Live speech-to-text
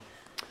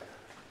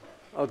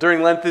Well,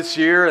 during Lent this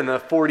year and the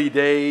 40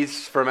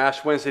 days from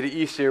Ash Wednesday to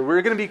Easter,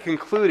 we're going to be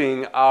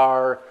concluding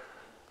our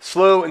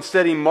slow and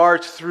steady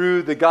march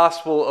through the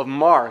Gospel of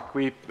Mark.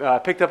 We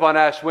picked up on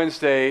Ash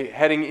Wednesday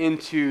heading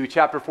into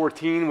chapter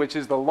 14, which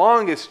is the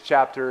longest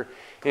chapter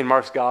in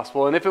Mark's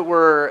Gospel. And if it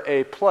were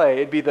a play,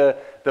 it'd be the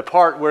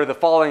part where the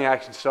falling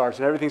action starts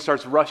and everything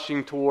starts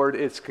rushing toward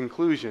its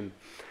conclusion.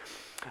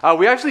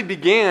 We actually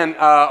began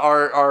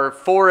our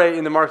foray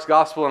into Mark's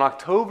Gospel in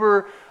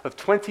October of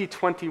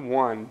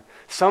 2021.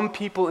 Some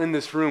people in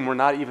this room were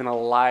not even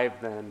alive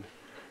then,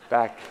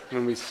 back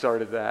when we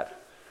started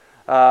that.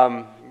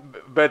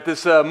 But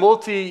this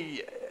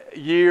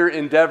multi-year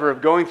endeavor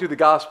of going through the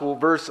gospel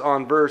verse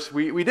on verse,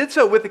 we did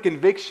so with the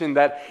conviction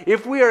that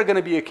if we are going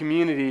to be a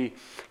community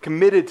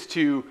committed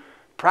to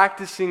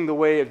practicing the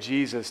way of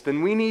Jesus,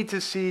 then we need to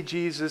see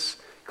Jesus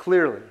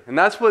clearly. And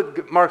that's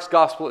what Mark's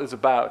gospel is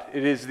about.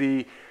 It is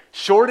the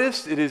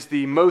shortest, it is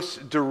the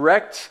most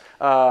direct.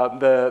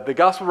 The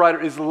gospel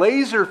writer is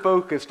laser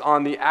focused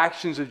on the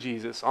actions of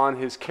Jesus, on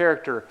his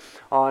character,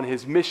 on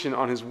his mission,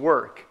 on his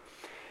work.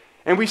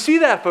 And we see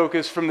that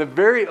focus from the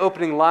very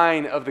opening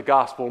line of the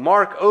gospel.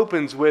 Mark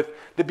opens with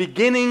the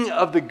beginning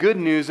of the good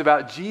news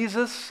about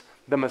Jesus,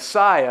 the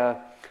Messiah,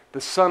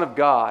 the Son of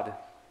God.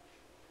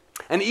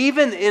 And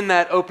even in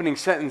that opening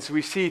sentence,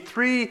 we see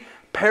three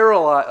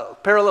parallel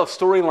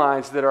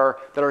storylines that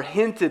are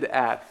hinted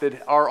at,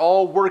 that are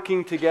all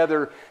working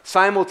together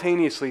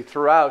simultaneously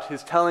throughout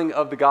his telling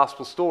of the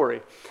gospel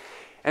story.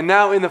 And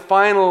now in the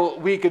final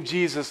week of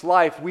Jesus'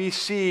 life, we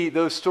see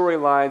those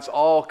storylines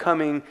all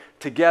coming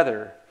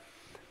together.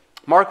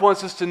 Mark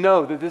wants us to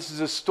know that this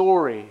is a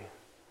story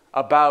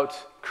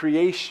about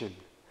creation,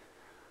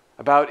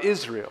 about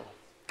Israel,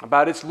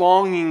 about its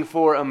longing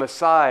for a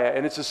Messiah,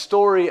 and it's a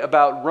story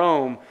about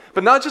Rome,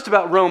 but not just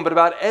about Rome, but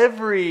about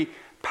every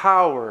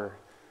power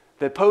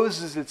that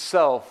poses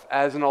itself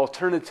as an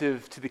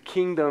alternative to the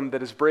kingdom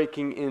that is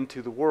breaking into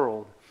the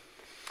world.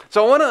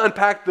 So I want to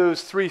unpack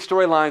those three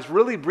storylines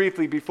really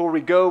briefly before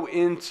we go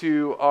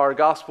into our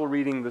gospel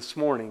reading this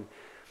morning.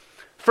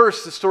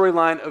 First, the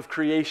storyline of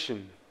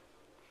creation.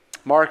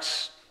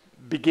 Mark's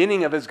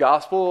beginning of his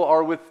gospel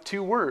are with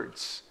two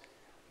words,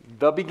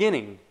 the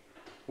beginning,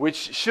 which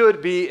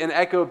should be an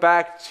echo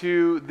back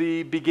to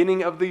the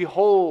beginning of the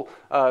whole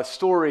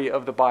story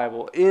of the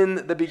Bible,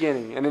 in the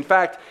beginning. And in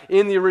fact,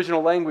 in the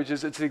original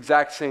languages, it's the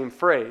exact same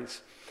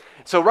phrase.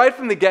 So right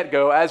from the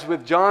get-go, as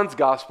with John's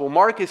gospel,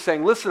 Mark is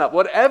saying, listen up,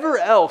 whatever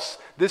else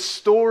this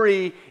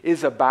story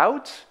is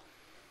about,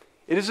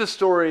 it is a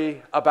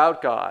story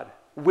about God,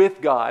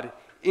 with God,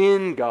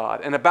 in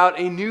God, and about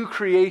a new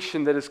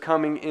creation that is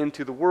coming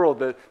into the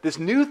world, this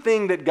new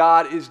thing that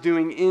God is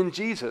doing in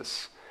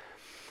Jesus.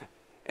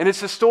 And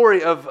it's a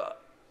story of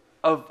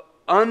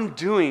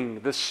undoing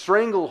the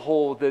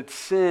stranglehold that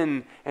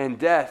sin and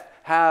death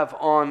have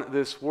on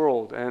this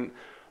world. And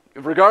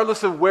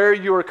regardless of where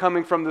you are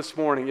coming from this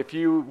morning, if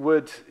you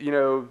would,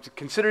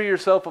 consider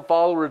yourself a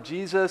follower of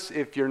Jesus,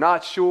 if you're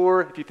not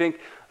sure, if you think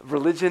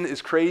religion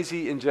is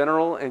crazy in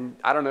general, and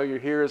I don't know, you're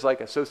here as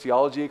like a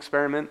sociology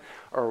experiment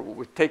or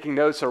with taking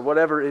notes or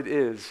whatever it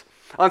is.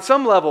 On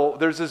some level,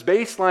 there's this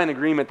baseline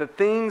agreement that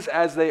things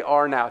as they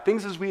are now,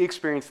 things as we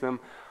experience them,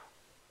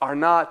 are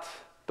not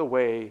the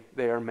way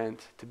they are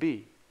meant to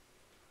be.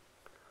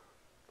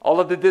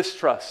 All of the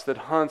distrust that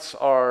haunts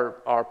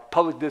our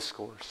public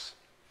discourse,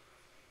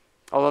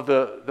 all of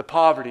the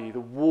poverty,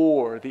 the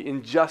war, the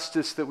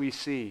injustice that we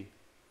see.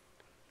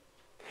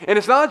 And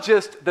it's not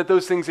just that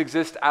those things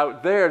exist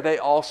out there, they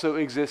also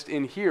exist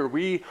in here.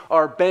 We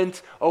are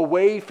bent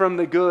away from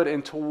the good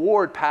and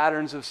toward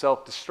patterns of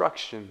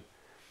self-destruction.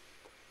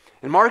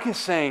 And Mark is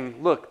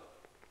saying, look,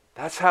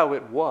 that's how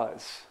it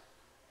was.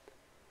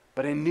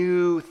 But a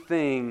new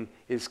thing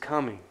is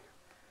coming.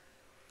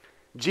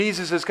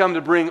 Jesus has come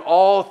to bring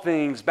all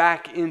things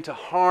back into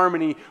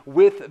harmony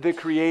with the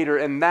Creator,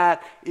 and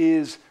that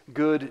is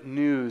good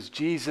news.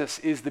 Jesus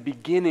is the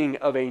beginning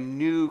of a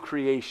new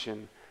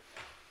creation.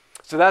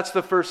 So that's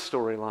the first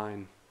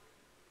storyline.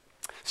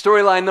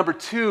 Storyline number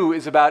 2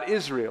 is about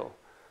Israel.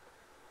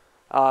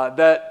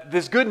 That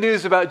this good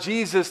news about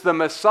Jesus, the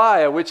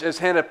Messiah, which as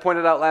Hannah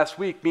pointed out last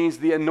week, means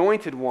the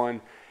anointed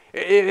one.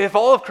 If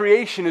all of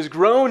creation is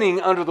groaning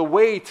under the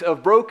weight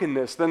of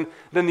brokenness, then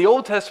the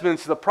Old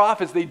Testament's, the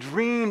prophets, they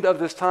dreamed of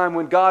this time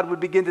when God would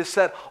begin to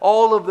set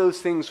all of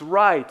those things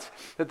right,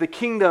 that the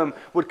kingdom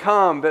would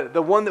come, that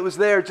the one that was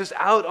there just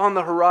out on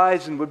the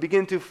horizon would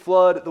begin to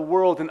flood the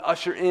world and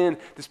usher in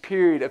this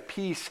period of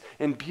peace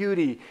and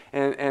beauty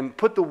and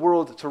put the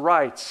world to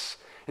rights.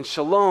 And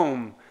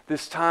shalom,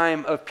 this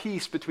time of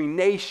peace between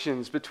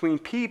nations, between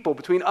people,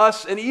 between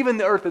us and even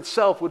the earth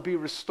itself would be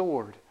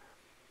restored.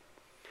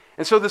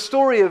 And so the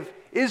story of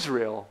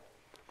Israel,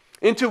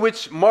 into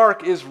which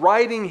Mark is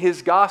writing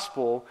his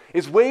gospel,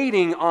 is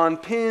waiting on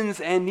pins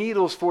and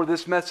needles for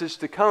this message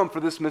to come, for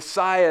this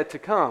Messiah to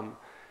come.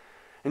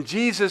 And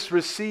Jesus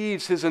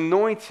receives his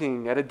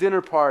anointing at a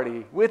dinner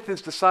party with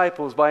his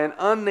disciples by an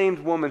unnamed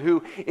woman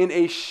who, in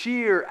a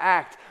sheer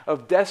act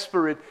of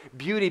desperate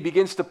beauty,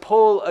 begins to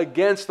pull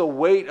against the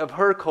weight of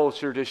her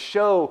culture to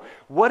show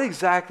what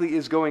exactly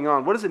is going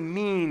on. What does it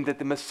mean that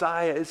the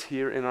Messiah is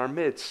here in our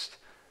midst?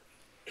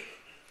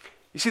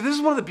 You see, this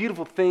is one of the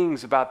beautiful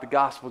things about the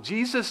gospel.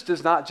 Jesus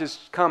does not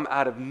just come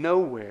out of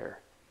nowhere.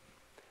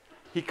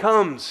 He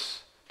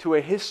comes to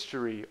a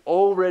history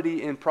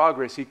already in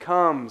progress. He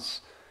comes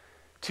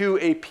to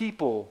a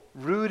people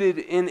rooted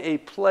in a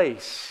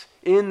place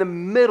in the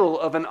middle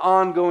of an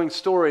ongoing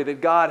story that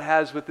God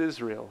has with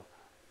Israel.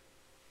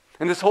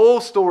 And this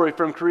whole story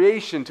from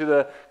creation to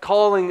the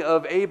calling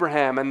of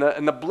Abraham and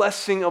the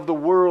blessing of the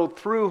world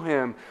through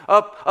him,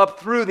 up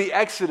through the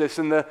Exodus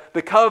and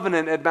the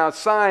covenant at Mount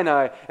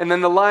Sinai, and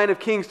then the line of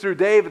kings through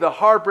David, the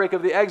heartbreak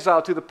of the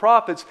exile to the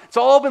prophets. It's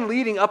all been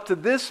leading up to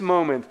this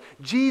moment.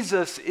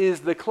 Jesus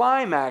is the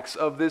climax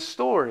of this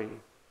story.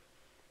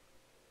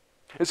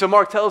 And so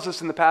Mark tells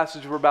us in the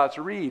passage we're about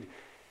to read,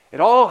 it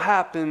all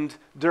happened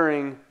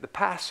during the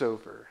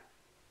Passover.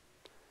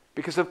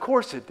 Because of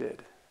course it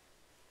did.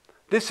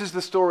 This is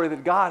the story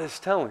that God is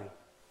telling.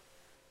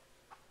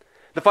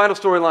 The final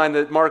storyline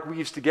that Mark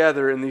weaves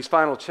together in these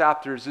final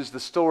chapters is the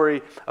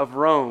story of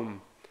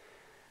Rome.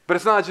 But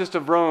it's not just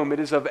of Rome, it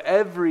is of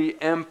every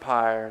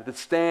empire that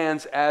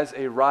stands as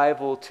a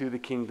rival to the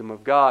kingdom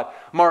of God.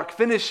 Mark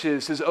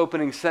finishes his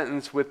opening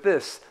sentence with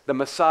this: the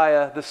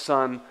Messiah, the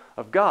Son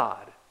of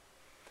God.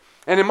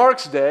 And in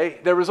Mark's day,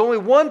 there was only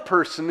one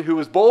person who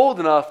was bold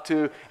enough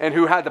to, and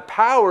who had the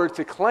power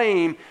to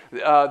claim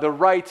the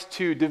right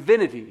to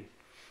divinity,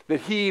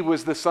 that he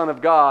was the Son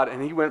of God,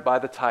 and he went by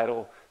the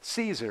title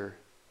Caesar.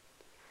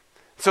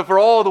 So for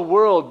all the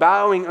world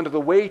bowing under the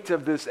weight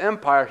of this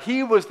empire,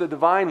 he was the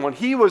divine one.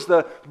 He was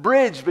the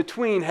bridge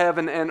between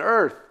heaven and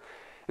earth.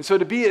 And so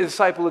to be a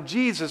disciple of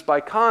Jesus, by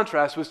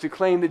contrast, was to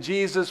claim that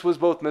Jesus was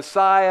both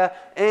Messiah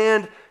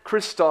and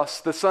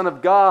Christos, the Son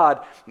of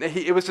God.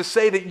 It was to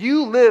say that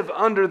you live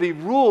under the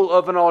rule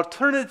of an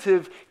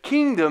alternative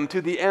kingdom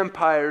to the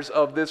empires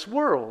of this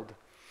world.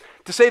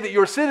 To say that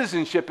your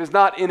citizenship is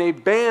not in a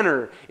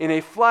banner, in a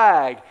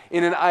flag,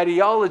 in an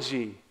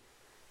ideology.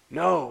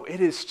 No, it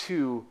is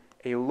to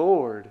a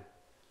Lord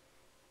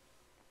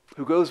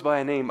who goes by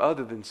a name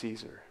other than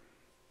Caesar.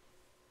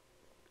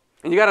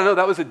 And you got to know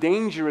that was a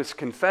dangerous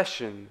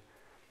confession.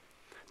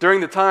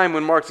 During the time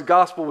when Mark's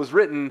gospel was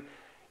written,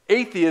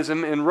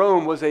 atheism in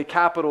Rome was a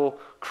capital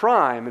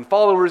crime, and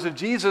followers of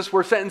Jesus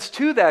were sentenced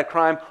to that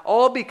crime,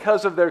 all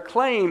because of their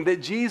claim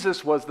that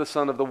Jesus was the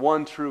Son of the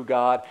one true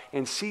God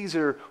and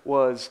Caesar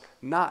was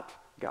not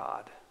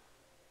God.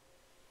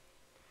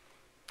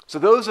 So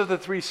those are the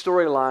three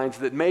storylines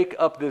that make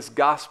up this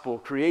gospel: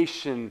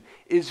 creation,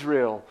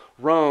 Israel,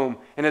 Rome.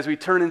 And as we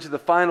turn into the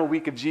final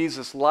week of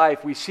Jesus'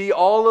 life, we see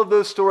all of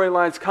those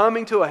storylines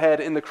coming to a head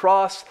in the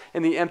cross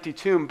and the empty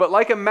tomb. But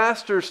like a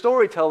master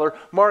storyteller,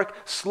 Mark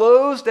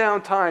slows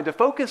down time to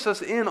focus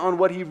us in on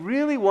what he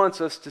really wants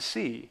us to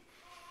see.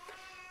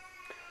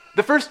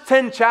 The first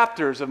 10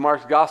 chapters of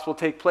Mark's gospel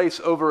take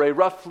place over a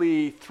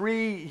roughly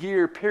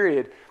 3-year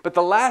period, but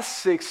the last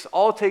 6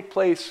 all take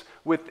place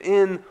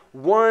within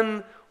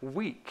 1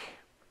 week,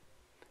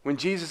 when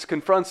Jesus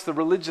confronts the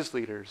religious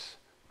leaders,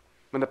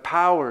 when the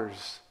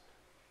powers,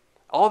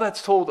 all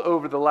that's told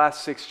over the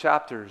last 6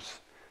 chapters.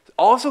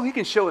 Also, he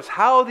can show us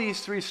how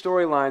these 3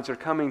 storylines are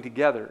coming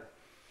together.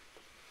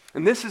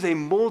 And this is a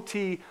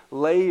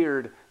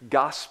multi-layered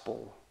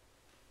gospel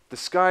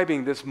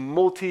describing this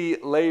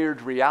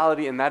multi-layered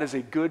reality, and that is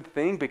a good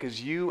thing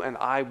because you and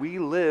I, we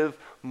live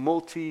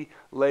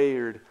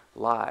multi-layered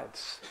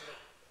lives.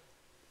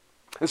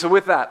 And so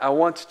with that, I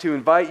want to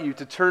invite you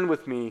to turn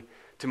with me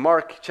to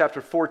Mark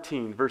chapter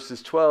 14,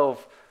 verses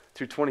 12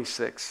 through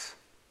 26.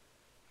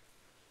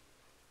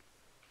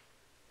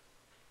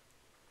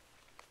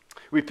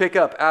 We pick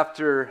up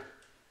after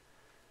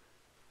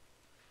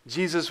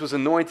Jesus was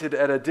anointed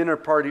at a dinner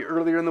party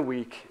earlier in the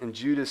week, and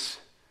Judas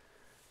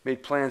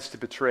made plans to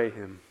betray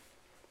him.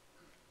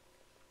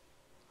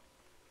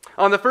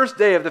 On the first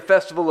day of the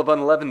festival of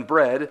unleavened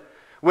bread,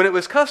 when it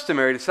was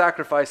customary to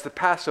sacrifice the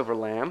Passover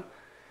lamb,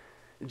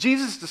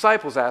 Jesus'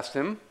 disciples asked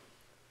him,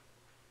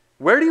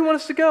 "Where do you want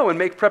us to go and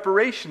make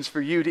preparations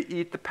for you to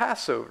eat the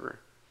Passover?"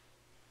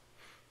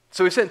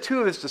 So he sent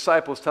 2 of his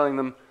disciples, telling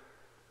them,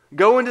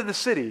 "Go into the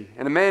city,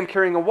 and a man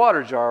carrying a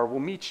water jar will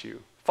meet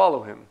you.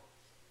 Follow him."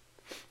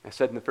 I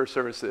said in the first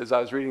service, as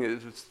I was reading it,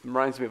 it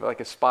reminds me of like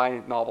a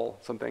spy novel,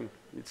 something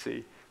you'd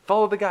see.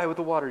 Follow the guy with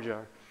the water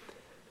jar.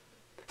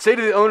 Say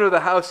to the owner of the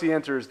house he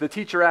enters, the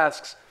teacher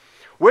asks,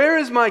 "Where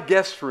is my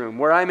guest room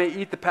where I may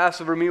eat the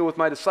Passover meal with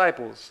my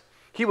disciples?"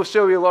 He will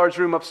show you a large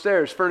room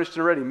upstairs, furnished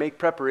and ready. Make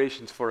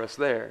preparations for us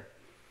there.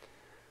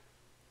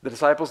 The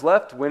disciples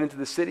left, went into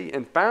the city,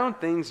 and found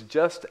things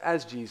just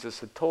as Jesus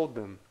had told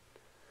them.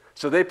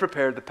 So they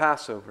prepared the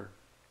Passover.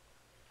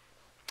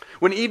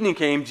 When evening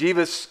came,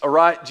 Jesus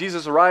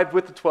arrived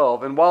with the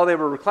 12, and while they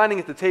were reclining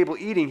at the table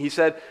eating, he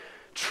said,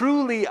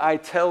 "Truly I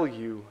tell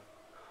you,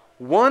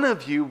 one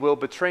of you will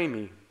betray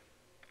me."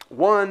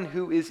 one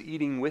who is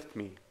eating with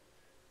me."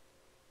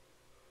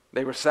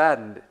 They were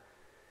saddened,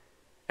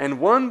 and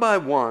one by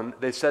one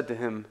they said to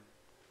him,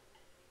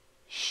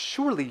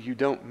 "Surely you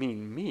don't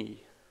mean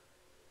me?"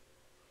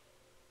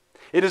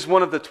 "It is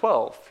one of the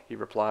 12, he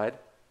replied.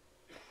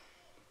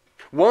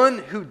 "One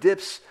who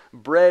dips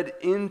bread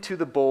into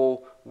the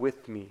bowl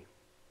with me.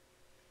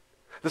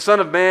 The Son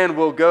of Man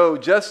will go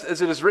just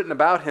as it is written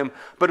about him,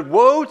 but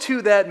woe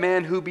to that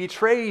man who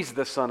betrays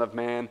the Son of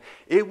Man.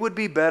 It would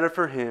be better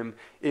for him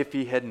if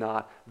he had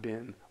not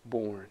been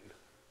born."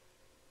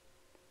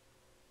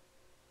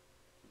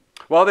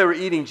 While they were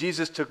eating,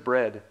 Jesus took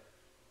bread,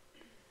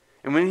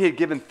 and when he had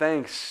given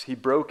thanks, he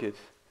broke it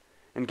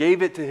and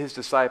gave it to his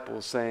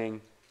disciples,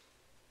 saying,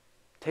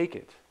 "Take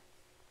it.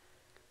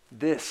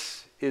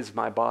 This is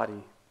my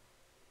body."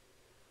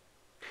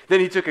 Then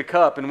he took a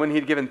cup, and when he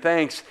had given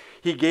thanks,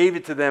 he gave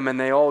it to them, and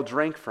they all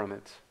drank from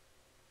it.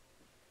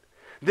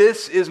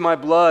 "This is my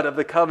blood of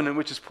the covenant,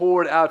 which is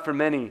poured out for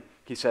many,"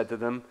 he said to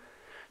them.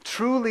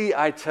 "Truly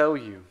I tell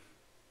you,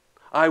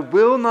 I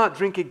will not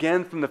drink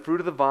again from the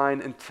fruit of the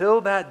vine until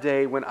that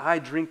day when I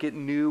drink it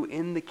new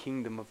in the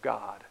kingdom of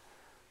God."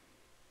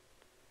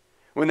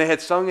 When they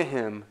had sung a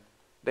hymn,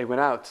 they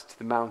went out to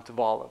the Mount of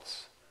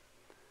Olives.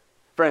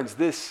 Friends,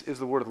 this is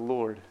the word of the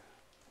Lord.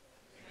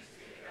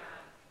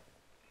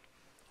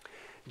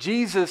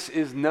 Jesus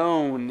is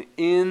known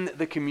in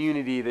the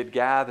community that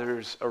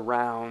gathers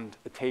around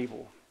a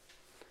table.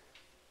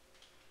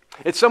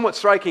 It's somewhat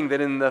striking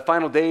that in the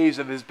final days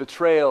of his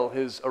betrayal,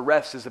 his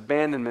arrest, his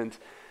abandonment,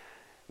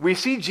 we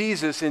see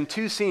Jesus in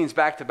two scenes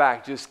back to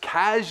back, just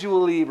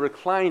casually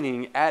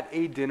reclining at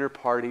a dinner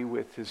party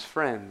with his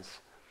friends.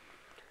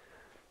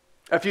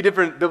 A few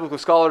different biblical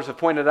scholars have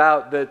pointed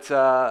out that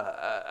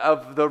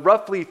of the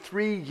roughly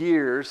 3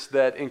 years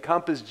that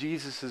encompass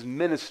Jesus'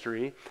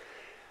 ministry,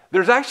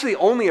 there's actually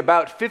only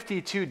about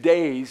 52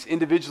 days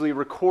individually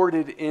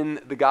recorded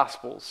in the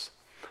Gospels.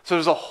 So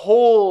there's a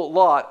whole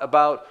lot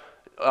about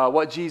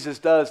what Jesus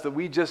does that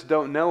we just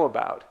don't know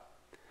about.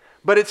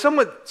 But it's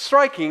somewhat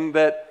striking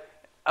that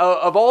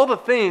of all the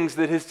things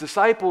that his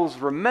disciples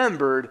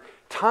remembered,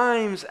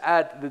 times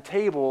at the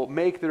table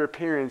make their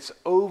appearance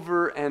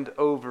over and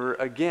over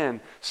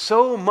again.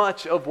 So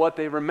much of what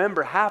they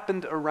remember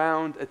happened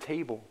around a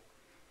table.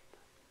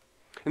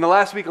 In the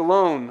last week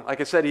alone, like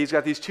I said, he's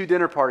got these 2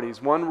 dinner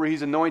parties, one where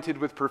he's anointed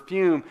with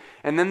perfume,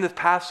 and then the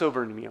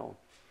Passover meal,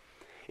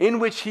 in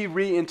which he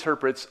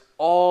reinterprets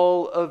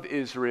all of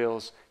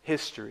Israel's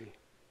history.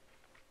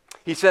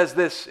 He says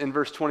this in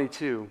verse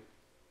 22.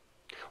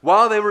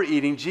 "While they were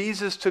eating,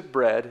 Jesus took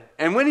bread,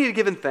 and when he had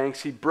given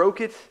thanks, he broke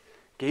it,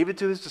 gave it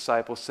to his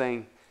disciples,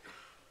 saying,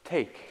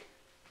 'Take,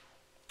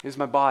 it is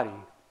my body.'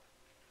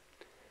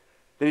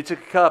 Then he took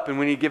a cup, and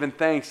when he had given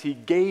thanks, he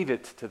gave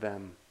it to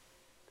them.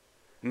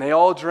 And they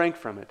all drank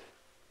from it.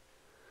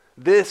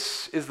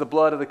 This is the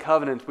blood of the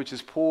covenant, which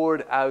is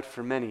poured out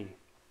for many."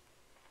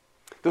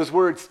 Those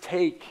words,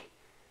 "take"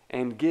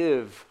 and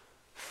 "give,"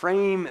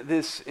 frame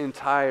this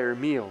entire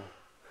meal.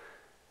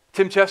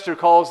 Tim Chester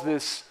calls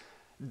this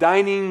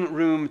dining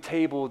room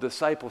table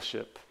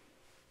discipleship.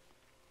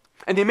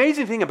 And the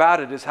amazing thing about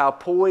it is how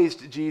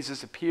poised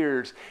Jesus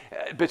appears.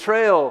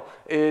 Betrayal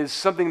is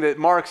something that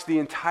marks the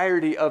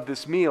entirety of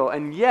this meal,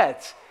 and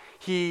yet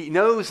he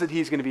knows that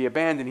he's going to be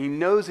abandoned. He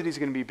knows that he's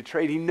going to be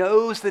betrayed. He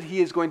knows that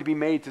he is going to be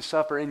made to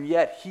suffer, and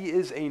yet he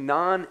is a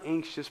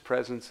non-anxious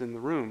presence in the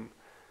room.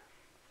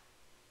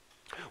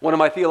 One of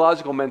my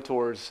theological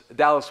mentors,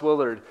 Dallas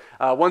Willard,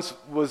 once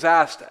was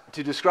asked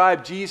to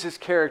describe Jesus'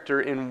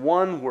 character in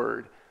one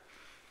word.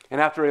 And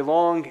after a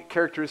long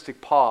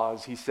characteristic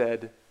pause, he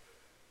said,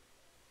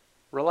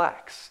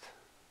 "Relaxed."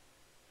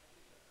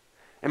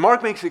 And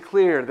Mark makes it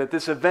clear that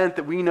this event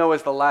that we know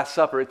as the Last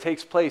Supper, it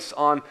takes place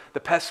on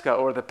the Pesach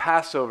or the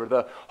Passover,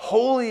 the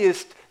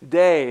holiest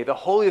day, the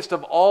holiest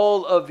of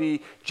all of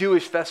the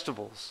Jewish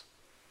festivals.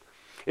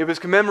 It was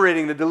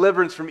commemorating the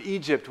deliverance from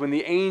Egypt when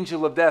the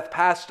angel of death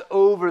passed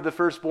over the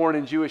firstborn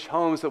in Jewish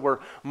homes that were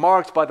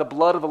marked by the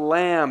blood of a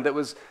lamb that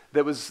was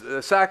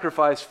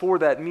sacrificed for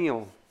that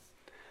meal.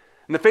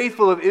 And the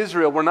faithful of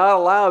Israel were not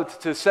allowed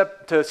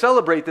to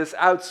celebrate this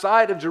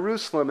outside of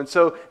Jerusalem. And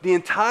so the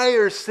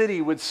entire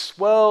city would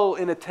swell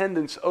in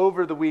attendance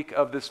over the week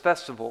of this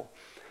festival.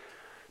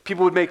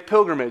 People would make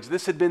pilgrimage.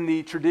 This had been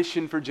the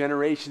tradition for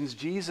generations.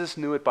 Jesus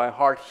knew it by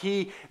heart.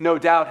 He, no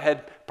doubt,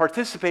 had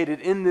participated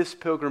in this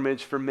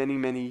pilgrimage for many,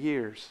 many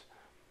years.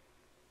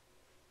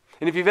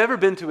 And if you've ever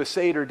been to a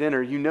Seder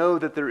dinner, you know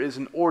that there is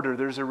an order,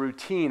 there's a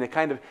routine, a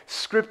kind of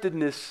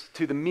scriptedness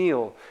to the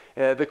meal.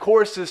 The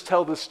courses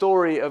tell the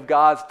story of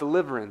God's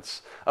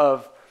deliverance.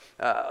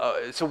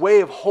 It's a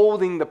way of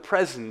holding the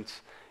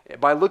present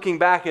by looking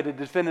back at a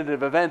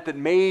definitive event that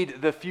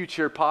made the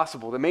future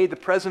possible, that made the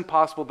present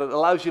possible, that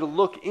allows you to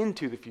look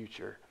into the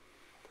future.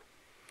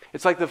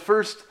 It's like the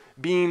first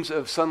beams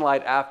of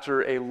sunlight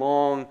after a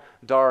long,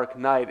 dark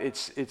night.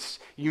 It's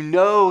you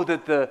know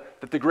that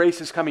the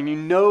grace is coming. You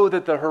know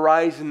that the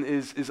horizon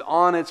is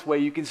on its way.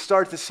 You can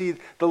start to see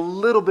the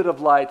little bit of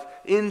light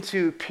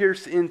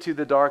pierce into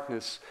the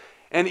darkness.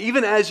 And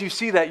even as you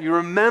see that, you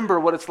remember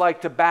what it's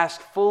like to bask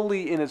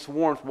fully in its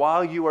warmth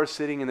while you are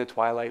sitting in the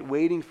twilight,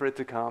 waiting for it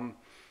to come.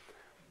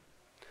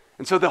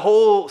 And so the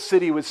whole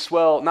city would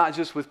swell, not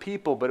just with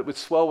people, but it would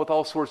swell with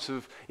all sorts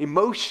of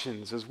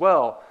emotions as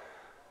well.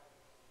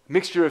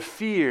 Mixture of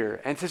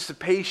fear,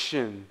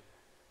 anticipation,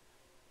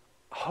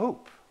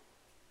 hope.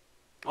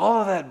 All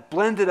of that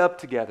blended up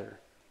together.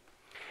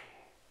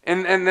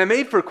 And they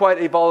made for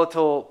quite a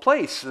volatile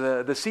place.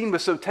 The scene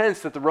was so tense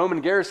that the Roman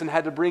garrison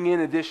had to bring in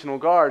additional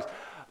guards.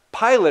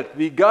 Pilate,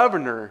 the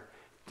governor,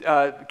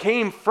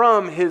 came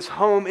from his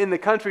home in the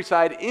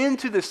countryside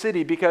into the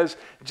city because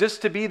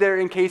just to be there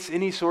in case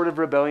any sort of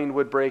rebellion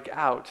would break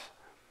out.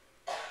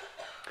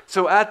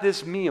 So at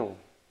this meal,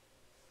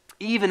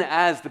 even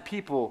as the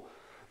people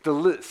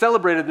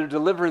celebrated their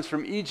deliverance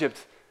from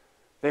Egypt,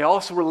 they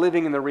also were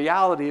living in the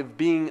reality of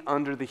being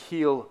under the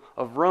heel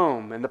of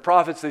Rome. And the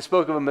prophets, they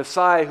spoke of a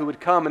Messiah who would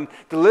come and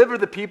deliver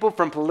the people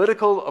from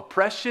political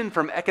oppression,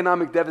 from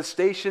economic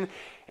devastation,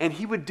 and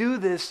he would do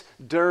this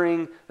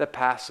during the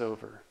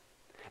Passover.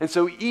 And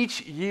so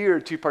each year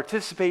to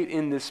participate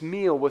in this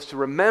meal was to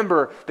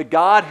remember the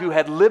God who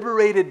had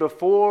liberated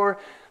before,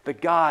 the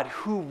God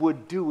who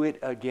would do it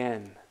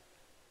again.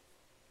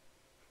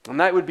 And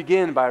that would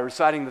begin by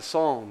reciting the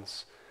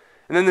Psalms.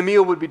 And then the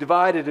meal would be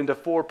divided into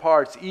 4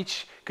 parts,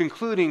 each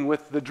concluding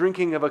with the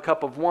drinking of a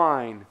cup of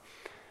wine.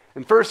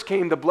 And first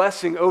came the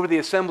blessing over the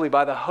assembly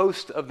by the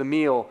host of the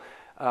meal.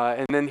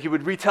 And then he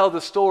would retell the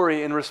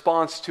story in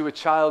response to a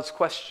child's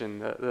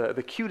question.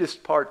 The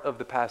cutest part of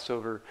the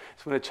Passover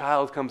is when a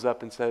child comes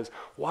up and says,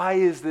 "Why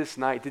is this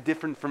night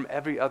different from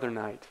every other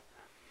night?"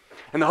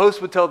 And the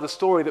host would tell the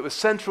story that was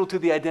central to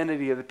the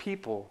identity of the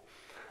people,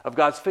 of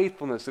God's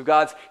faithfulness, of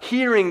God's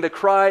hearing the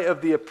cry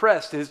of the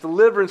oppressed, his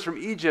deliverance from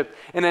Egypt,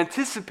 and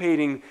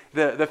anticipating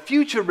the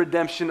future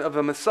redemption of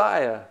the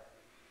Messiah.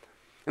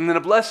 And then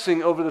a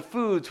blessing over the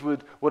foods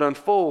would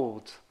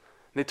unfold.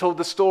 They told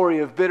the story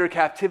of bitter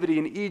captivity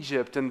in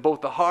Egypt and both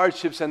the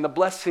hardships and the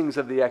blessings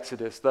of the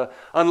Exodus, the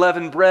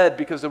unleavened bread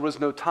because there was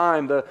no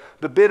time,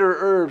 the bitter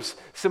herbs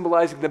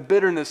symbolizing the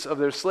bitterness of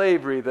their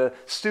slavery, the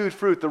stewed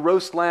fruit, the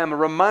roast lamb, a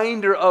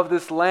reminder of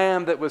this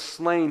lamb that was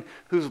slain,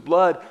 whose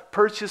blood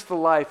purchased the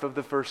life of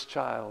the first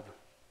child.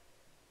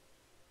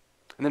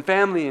 And then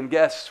family and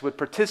guests would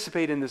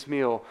participate in this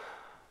meal,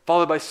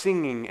 followed by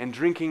singing and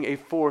drinking a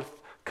 4th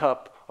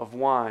cup of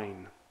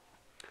wine.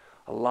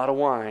 A lot of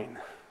wine.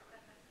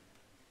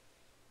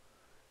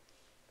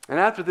 And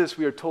after this,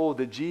 we are told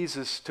that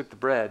Jesus took the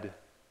bread.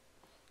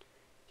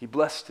 He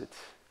blessed it.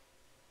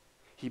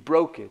 He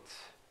broke it.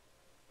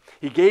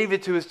 He gave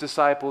it to his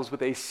disciples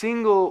with a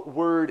single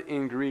word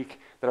in Greek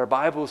that our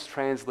Bibles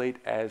translate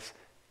as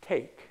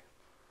take.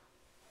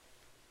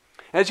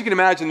 As you can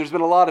imagine, there's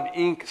been a lot of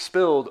ink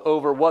spilled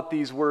over what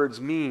these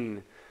words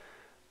mean.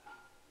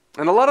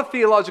 And a lot of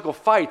theological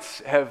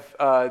fights have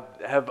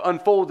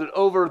unfolded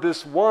over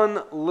this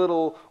one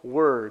little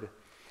word.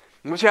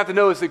 And what you have to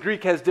know is that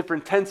Greek has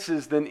different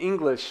tenses than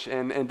English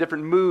and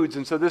different moods.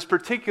 And so this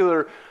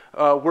particular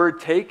word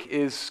take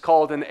is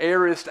called an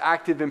aorist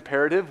active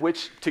imperative,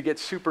 which, to get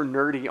super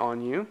nerdy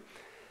on you,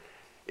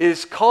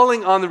 is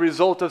calling on the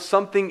result of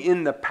something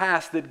in the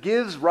past that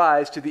gives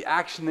rise to the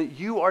action that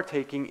you are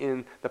taking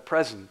in the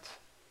present.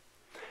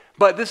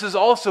 But this is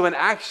also an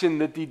action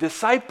that the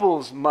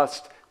disciples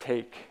must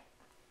take.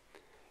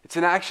 It's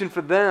an action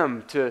for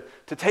them to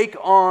take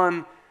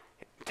on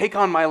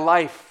my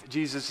life,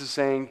 Jesus is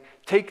saying.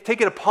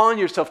 Take it upon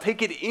yourself.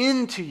 Take it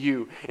into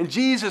you. And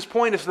Jesus'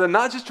 point is for them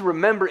not just to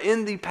remember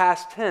in the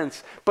past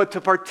tense, but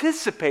to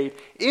participate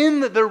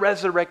in the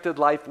resurrected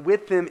life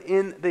with them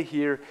in the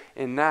here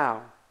and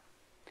now.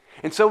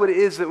 And so it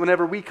is that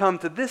whenever we come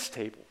to this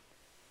table,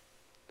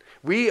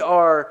 we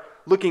are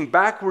looking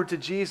backward to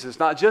Jesus,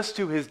 not just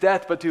to his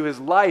death, but to his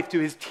life, to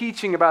his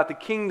teaching about the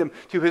kingdom,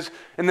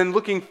 and then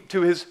looking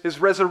to his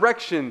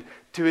resurrection,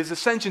 to his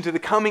ascension, to the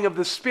coming of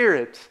the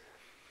Spirit.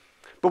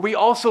 But we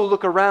also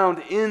look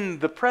around in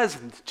the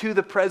present, to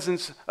the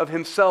presence of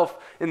himself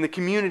in the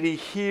community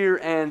here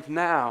and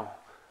now.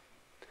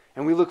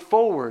 And we look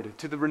forward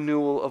to the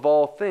renewal of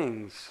all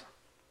things.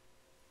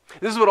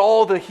 This is what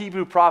all the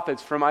Hebrew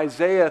prophets, from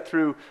Isaiah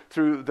through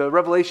the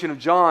revelation of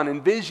John,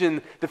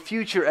 envision the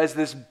future as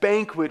this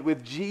banquet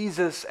with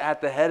Jesus at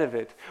the head of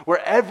it,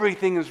 where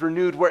everything is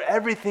renewed, where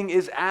everything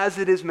is as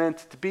it is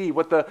meant to be,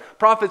 what the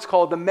prophets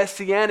call the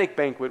messianic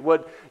banquet,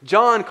 what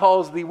John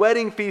calls the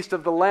wedding feast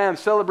of the Lamb,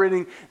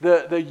 celebrating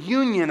the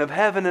union of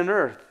heaven and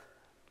earth.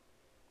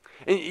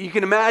 And you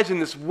can imagine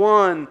this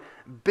one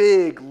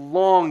big,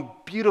 long,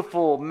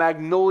 beautiful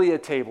magnolia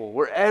table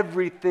where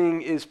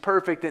everything is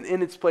perfect and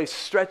in its place,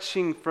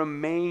 stretching from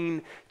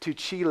Maine to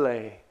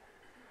Chile,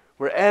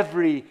 where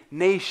every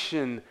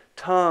nation,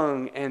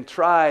 tongue, and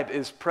tribe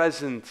is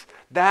present.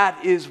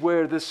 That is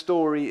where the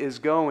story is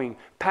going.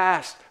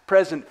 Past,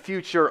 present,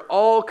 future,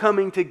 all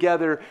coming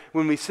together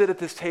when we sit at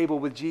this table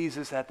with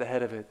Jesus at the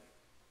head of it.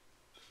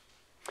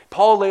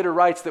 Paul later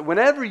writes that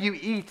whenever you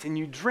eat and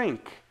you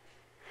drink,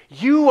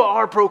 you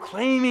are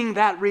proclaiming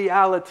that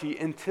reality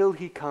until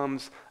he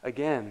comes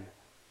again.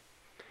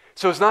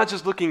 So it's not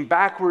just looking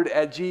backward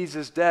at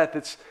Jesus' death,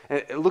 it's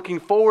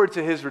looking forward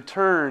to his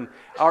return.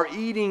 Our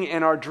eating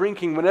and our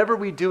drinking, whenever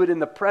we do it in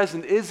the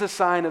present, is a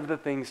sign of the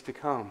things to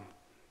come.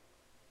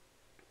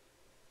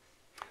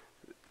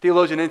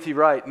 Theologian N.T.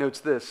 Wright notes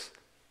this: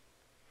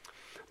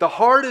 the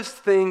hardest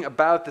thing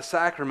about the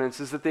sacraments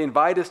is that they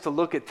invite us to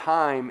look at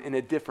time in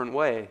a different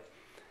way.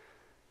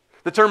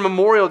 The term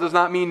memorial does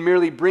not mean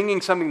merely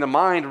bringing something to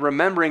mind,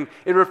 remembering.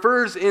 It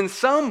refers in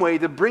some way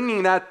to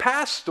bringing that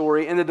past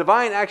story and the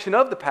divine action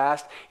of the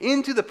past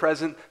into the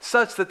present,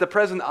 such that the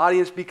present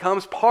audience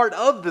becomes part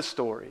of the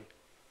story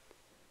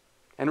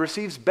and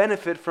receives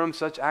benefit from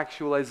such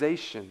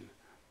actualization.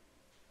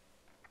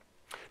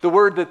 The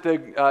word that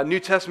the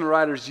New Testament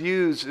writers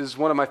use is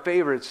one of my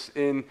favorites.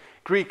 In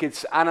Greek,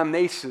 it's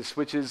anamnesis,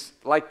 which is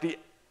like the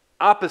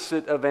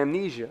opposite of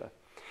amnesia.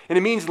 And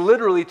it means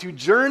literally to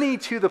journey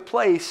to the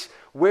place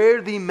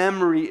where the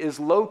memory is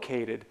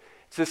located.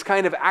 It's this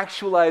kind of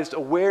actualized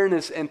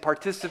awareness and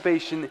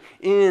participation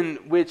in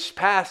which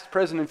past,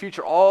 present, and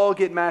future all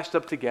get mashed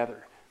up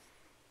together.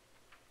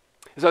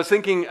 As I was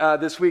thinking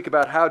this week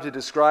about how to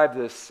describe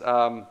this,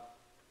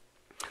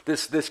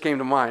 this came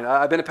to mind.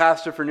 I've been a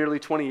pastor for nearly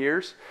 20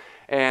 years,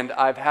 and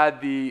I've had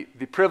the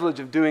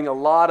privilege of doing a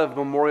lot of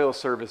memorial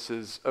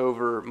services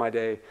over my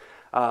day.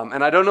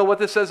 And I don't know what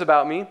this says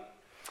about me,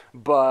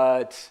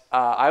 but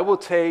I will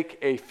take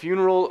a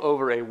funeral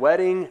over a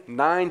wedding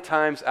 9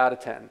 times out of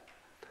 10.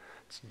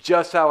 It's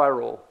just how I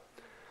roll.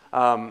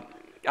 I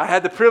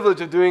had the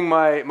privilege of doing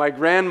my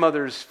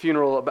grandmother's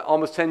funeral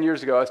almost 10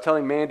 years ago. I was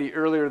telling Mandy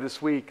earlier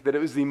this week that it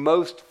was the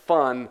most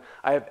fun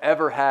I have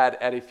ever had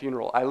at a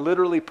funeral. I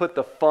literally put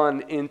the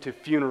fun into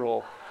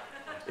funeral.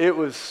 It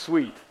was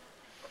sweet.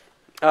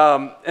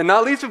 And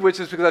not least of which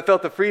is because I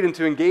felt the freedom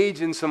to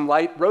engage in some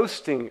light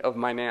roasting of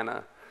my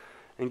Nana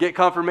and get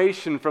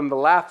confirmation from the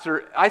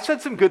laughter. I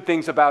said some good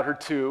things about her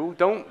too.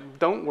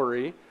 Don't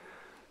worry.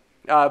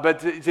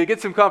 But to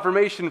get some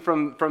confirmation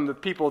from the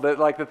people that,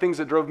 like, the things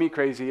that drove me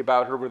crazy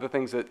about her were the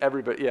things that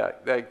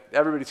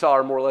everybody saw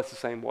her more or less the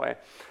same way.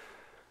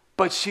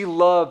 But she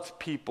loved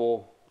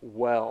people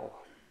well.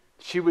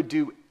 She would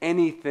do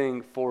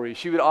anything for you.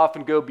 She would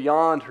often go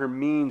beyond her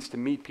means to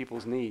meet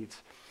people's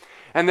needs.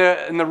 And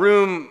in the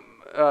room,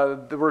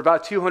 there were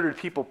about 200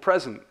 people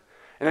present.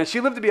 And then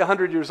she lived to be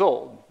 100 years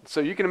old. So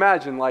you can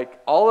imagine,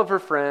 like, all of her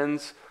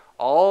friends,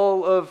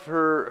 all of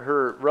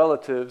her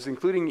relatives,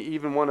 including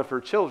even one of her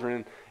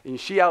children, and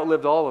she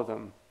outlived all of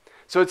them.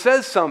 So it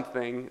says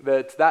something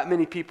that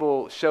many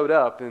people showed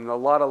up and a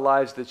lot of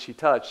lives that she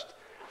touched.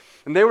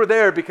 And they were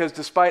there because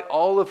despite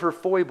all of her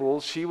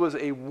foibles, she was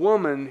a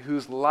woman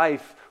whose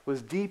life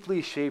was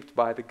deeply shaped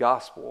by the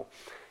gospel.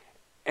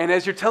 And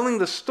as you're telling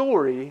the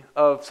story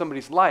of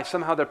somebody's life,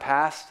 somehow their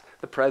past,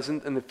 the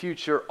present, and the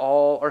future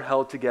all are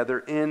held together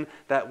in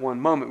that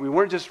one moment. We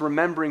weren't just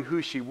remembering who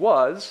she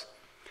was.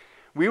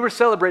 We were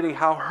celebrating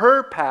how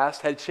her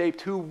past had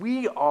shaped who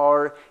we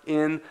are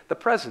in the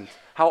present.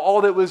 How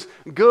all that was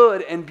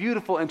good and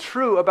beautiful and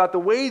true about the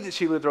way that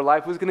she lived her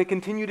life was going to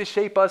continue to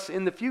shape us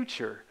in the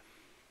future.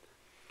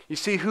 You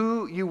see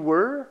who you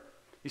were,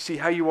 you see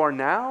how you are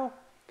now,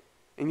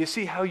 and you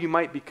see how you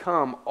might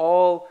become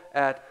all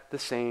at the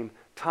same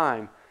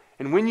time.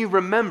 And when you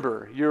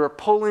remember, you're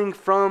pulling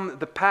from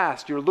the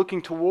past, you're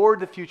looking toward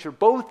the future,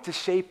 both to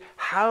shape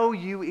how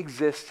you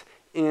exist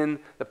in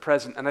the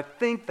present. And I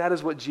think that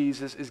is what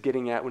Jesus is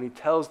getting at when he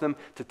tells them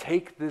to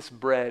take this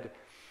bread,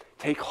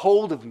 take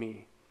hold of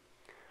me,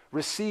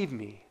 receive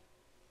me.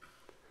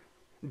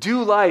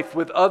 Do life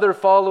with other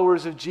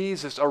followers of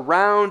Jesus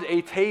around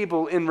a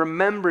table in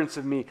remembrance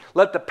of me.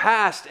 Let the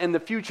past and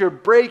the future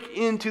break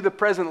into the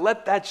present.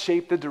 Let that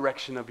shape the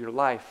direction of your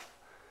life.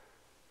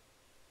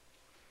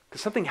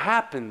 Because something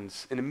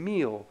happens in a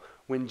meal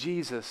when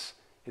Jesus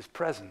is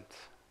present.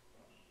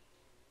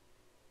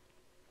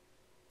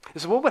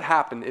 So what would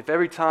happen if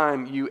every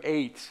time you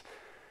ate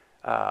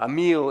a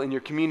meal in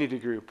your community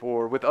group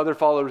or with other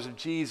followers of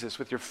Jesus,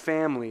 with your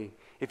family,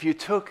 if you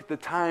took the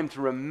time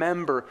to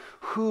remember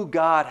who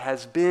God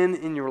has been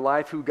in your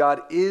life, who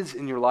God is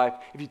in your life,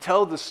 if you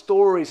tell the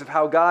stories of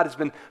how God has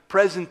been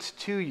present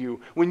to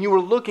you, when you were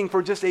looking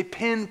for just a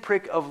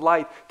pinprick of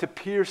light to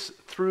pierce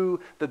through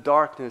the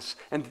darkness,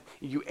 and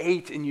you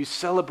ate and you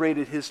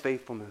celebrated his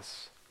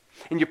faithfulness,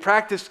 and you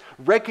practiced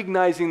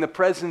recognizing the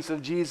presence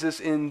of Jesus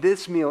in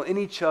this meal, in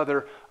each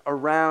other,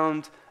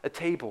 around a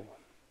table.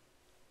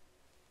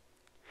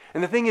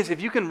 And the thing is,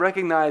 if you can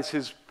recognize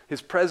his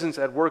presence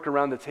at work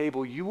around the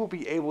table, you will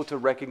be able to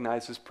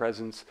recognize his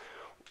presence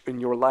in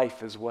your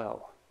life as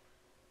well.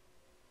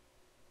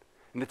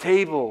 And the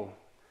table,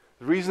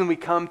 the reason we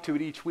come to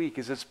it each week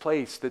is this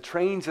place that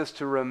trains us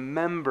to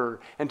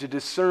remember and to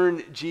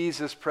discern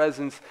Jesus'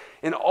 presence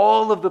in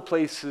all of the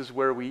places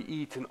where we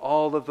eat and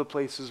all of the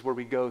places where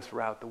we go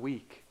throughout the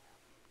week.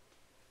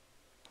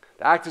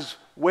 The act is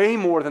way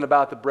more than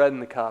about the bread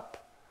and the cup.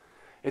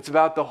 It's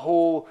about the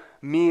whole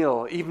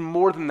meal. Even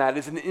more than that,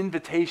 it's an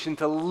invitation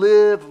to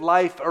live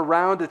life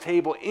around a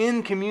table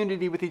in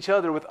community with each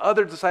other, with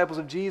other disciples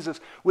of Jesus,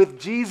 with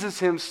Jesus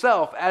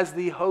himself as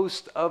the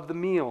host of the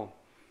meal.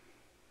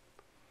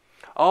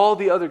 All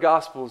the other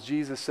Gospels,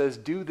 Jesus says,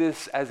 do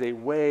this as a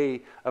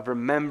way of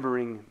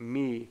remembering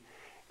me.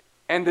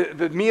 And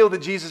the meal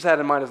that Jesus had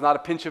in mind is not a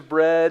pinch of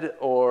bread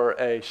or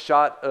a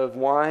shot of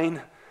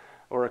wine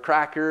or a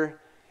cracker.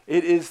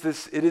 It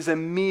is a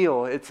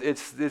meal.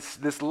 It's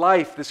this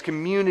life, this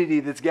community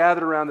that's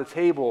gathered around the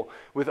table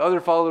with other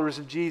followers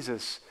of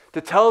Jesus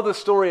to tell the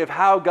story of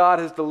how God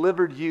has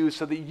delivered you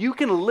so that you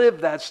can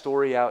live that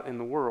story out in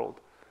the world.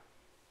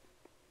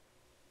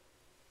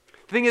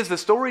 The thing is, the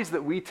stories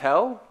that we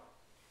tell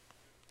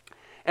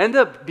end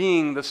up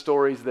being the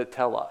stories that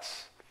tell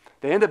us.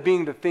 They end up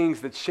being the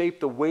things that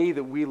shape the way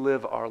that we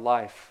live our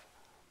life.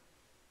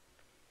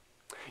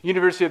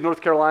 University of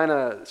North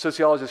Carolina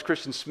sociologist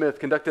Christian Smith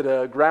conducted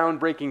a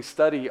groundbreaking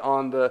study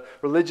on the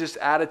religious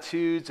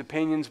attitudes,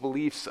 opinions,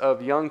 beliefs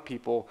of young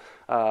people,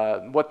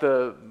 what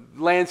the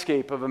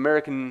landscape of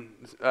American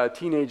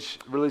teenage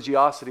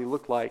religiosity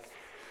looked like.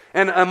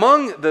 And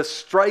among the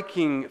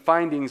striking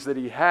findings that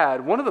he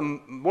had, one of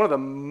the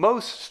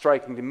most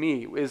striking to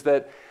me is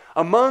that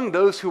among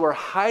those who are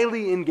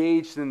highly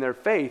engaged in their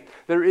faith,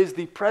 there is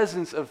the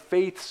presence of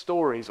faith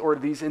stories, or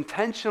these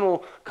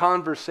intentional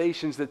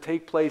conversations that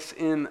take place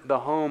in the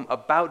home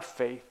about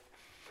faith.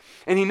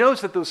 And he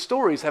knows that those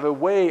stories have a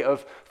way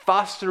of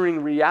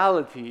fostering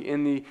reality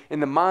in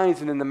the minds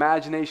and in the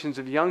imaginations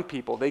of young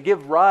people. They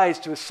give rise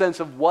to a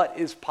sense of what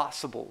is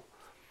possible.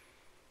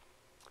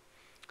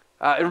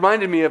 It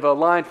reminded me of a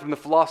line from the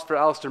philosopher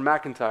Alistair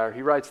McIntyre.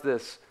 He writes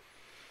this: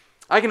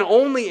 "I can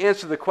only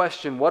answer the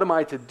question, what am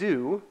I to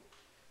do,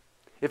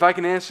 if I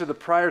can answer the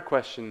prior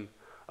question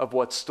of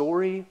what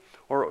story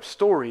or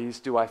stories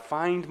do I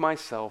find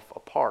myself a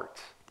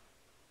part?"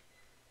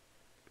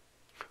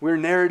 We're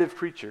narrative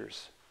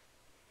creatures.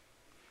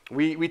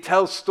 We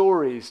tell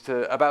stories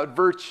about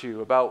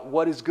virtue, about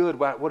what is good,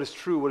 what is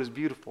true, what is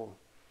beautiful.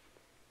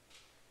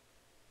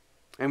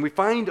 And we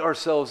find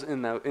ourselves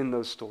in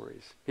those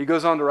stories. He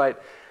goes on to write,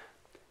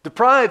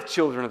 "Deprive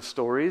children of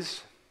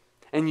stories,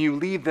 and you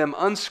leave them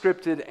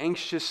unscripted,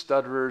 anxious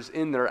stutterers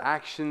in their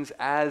actions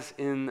as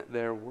in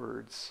their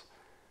words."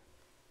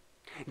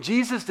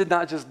 Jesus did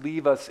not just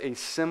leave us a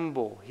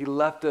symbol. He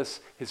left us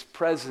his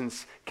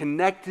presence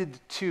connected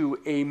to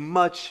a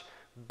much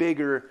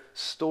bigger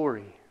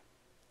story.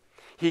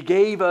 He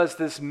gave us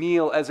this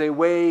meal as a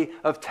way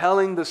of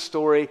telling the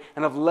story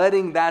and of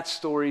letting that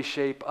story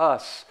shape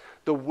us.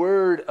 The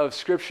word of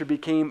Scripture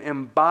became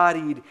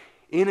embodied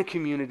in a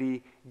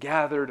community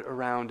gathered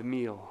around a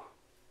meal.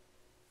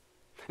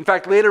 In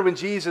fact, later when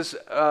Jesus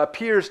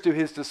appears to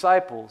his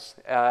disciples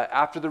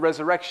after the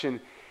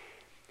resurrection,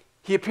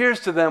 he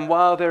appears to them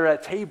while they're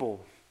at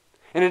table.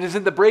 And it is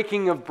in the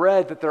breaking of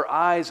bread that their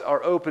eyes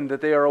are opened, that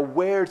they are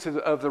aware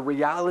of the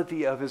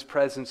reality of his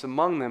presence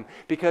among them,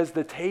 because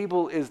the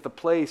table is the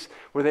place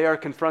where they are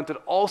confronted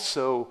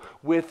also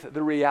with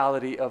the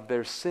reality of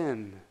their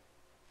sin.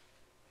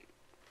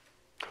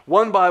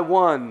 One by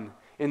one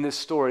in this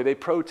story, they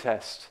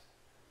protest,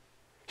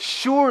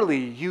 "Surely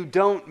you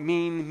don't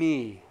mean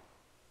me."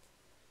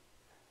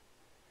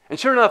 And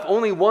sure enough,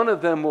 only one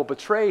of them will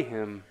betray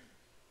him.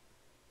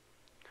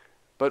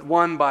 But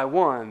one by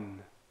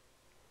one,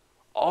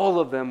 all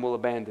of them will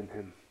abandon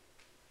him.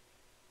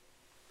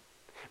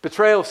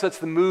 Betrayal sets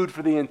the mood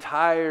for the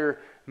entire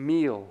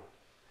meal.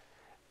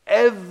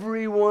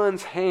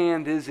 Everyone's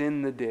hand is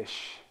in the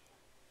dish.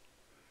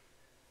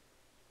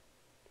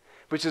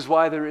 Which is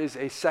why there is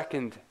a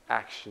second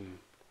action.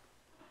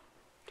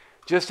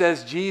 Just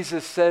as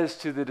Jesus says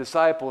to the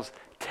disciples,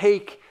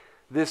 "Take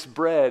this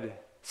bread,"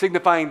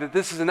 signifying that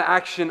this is an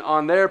action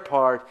on their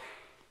part,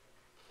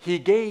 he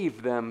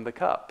gave them the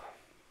cup.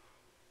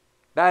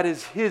 That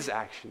is his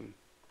action.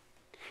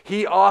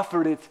 He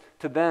offered it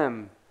to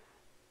them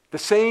the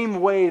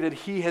same way that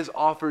he has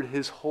offered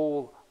his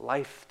whole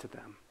life to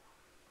them.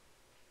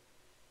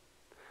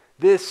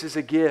 This is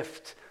a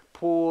gift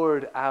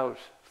poured out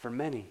for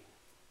many.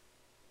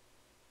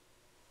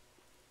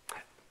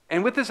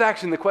 And with this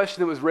action, the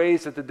question that was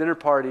raised at the dinner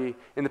party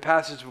in the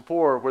passage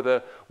before, where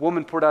the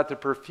woman poured out the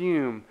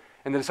perfume,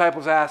 and the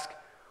disciples ask,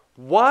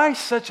 "Why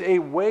such a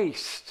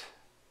waste?"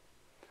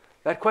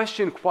 That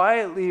question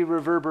quietly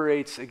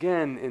reverberates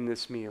again in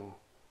this meal.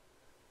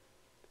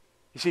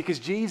 You see, because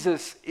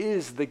Jesus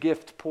is the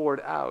gift poured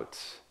out.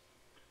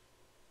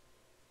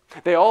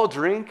 They all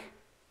drink.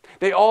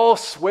 They all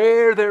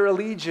swear their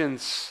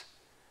allegiance.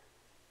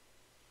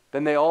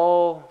 Then they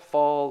all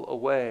fall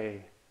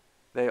away.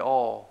 They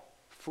all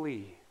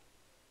flee.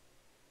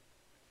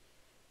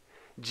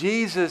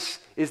 Jesus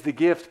is the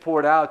gift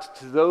poured out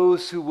to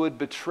those who would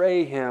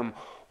betray him.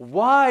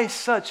 Why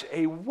such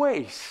a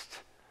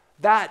waste?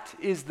 That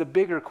is the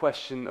bigger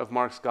question of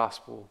Mark's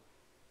gospel.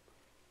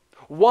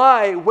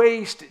 Why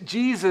waste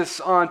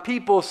Jesus on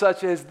people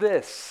such as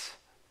this?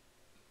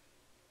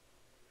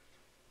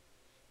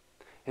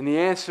 And the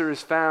answer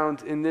is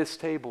found in this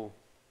table.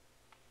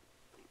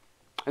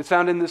 It's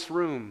found in this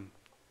room.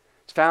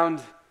 It's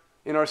found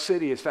in our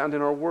city. It's found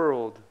in our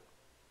world.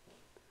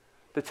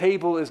 The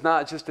table is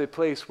not just a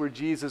place where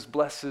Jesus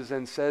blesses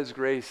and says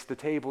grace. The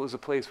table is a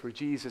place where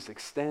Jesus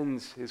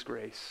extends his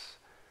grace.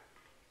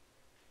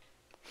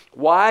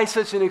 Why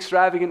such an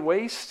extravagant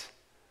waste?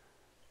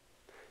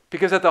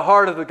 Because at the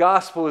heart of the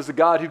gospel is the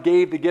God who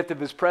gave the gift of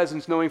his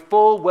presence, knowing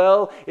full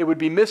well it would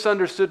be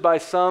misunderstood by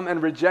some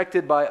and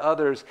rejected by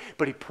others,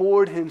 but he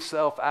poured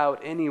himself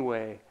out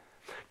anyway.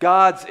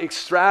 God's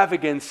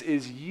extravagance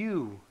is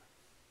you.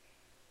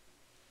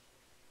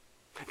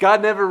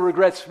 God never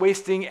regrets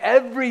wasting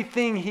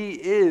everything he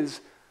is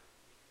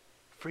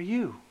for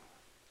you.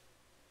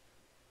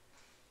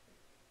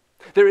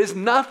 There is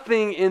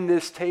nothing in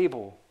this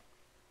table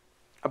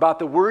about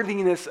the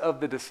worthiness of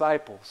the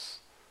disciples.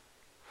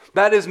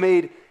 That is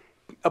made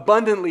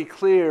abundantly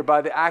clear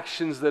by the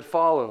actions that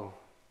follow.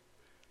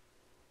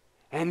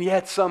 And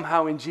yet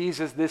somehow in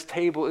Jesus, this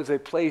table is a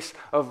place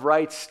of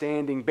right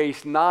standing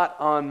based not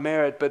on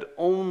merit, but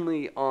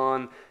only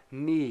on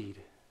need.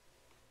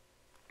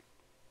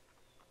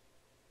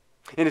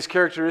 In his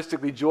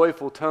characteristically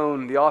joyful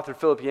tone, the author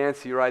Philip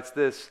Yancey writes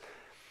this: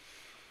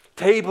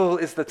 "Table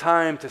is the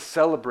time to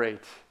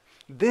celebrate.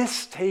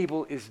 This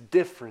table is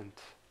different.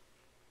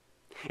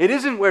 It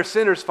isn't where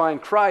sinners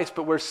find Christ,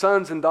 but where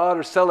sons and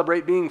daughters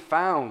celebrate being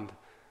found.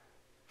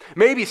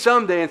 Maybe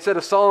someday, instead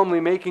of solemnly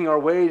making our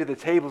way to the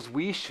tables,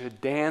 we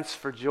should dance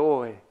for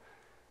joy.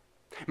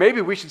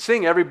 Maybe we should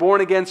sing every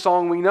born-again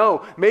song we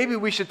know. Maybe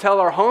we should tell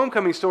our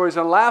homecoming stories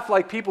and laugh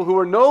like people who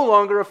are no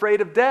longer afraid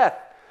of death.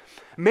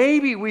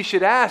 Maybe we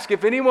should ask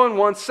if anyone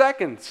wants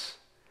seconds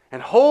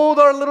and hold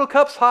our little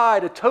cups high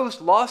to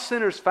toast lost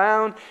sinners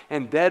found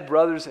and dead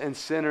brothers and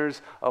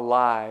sinners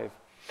alive."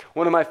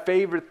 One of my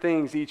favorite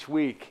things each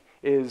week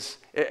is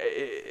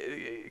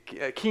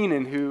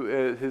Keenan, who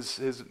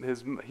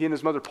he and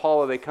his mother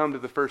Paula, they come to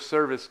the first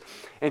service,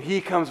 and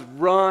he comes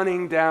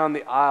running down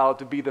the aisle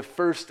to be the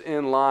first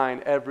in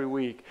line every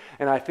week.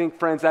 And I think,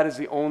 friends, that is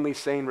the only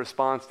sane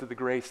response to the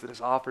grace that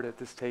is offered at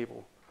this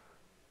table.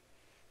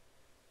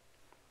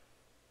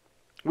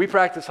 We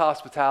practice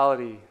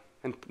hospitality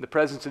and the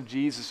presence of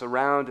Jesus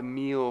around a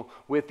meal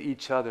with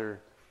each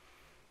other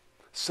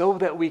so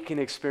that we can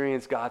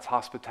experience God's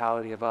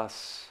hospitality of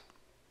us.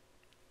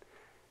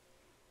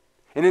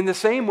 And in the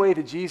same way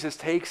that Jesus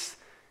takes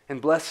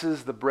and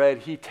blesses the bread,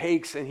 he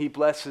takes and he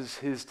blesses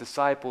his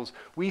disciples.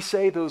 We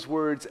say those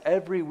words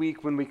every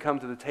week when we come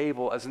to the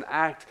table as an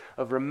act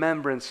of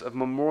remembrance, of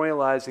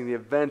memorializing the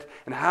event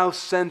and how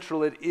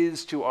central it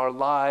is to our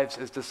lives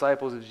as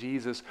disciples of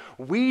Jesus.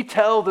 We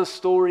tell the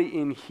story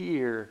in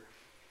here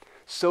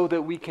so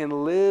that we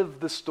can live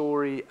the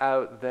story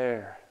out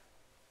there.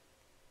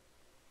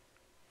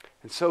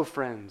 And so,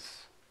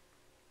 friends,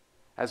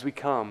 as we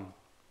come,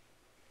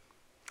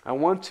 I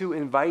want to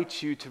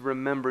invite you to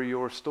remember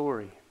your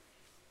story.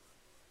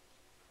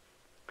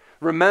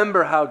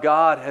 Remember how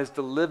God has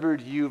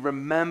delivered you.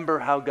 Remember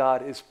how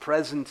God is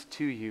present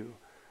to you.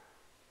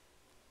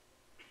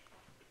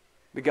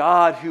 The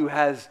God who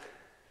has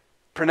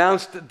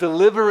pronounced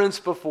deliverance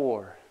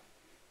before,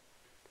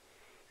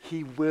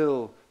 he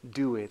will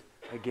do it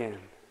again.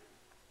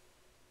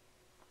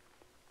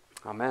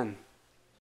 Amen.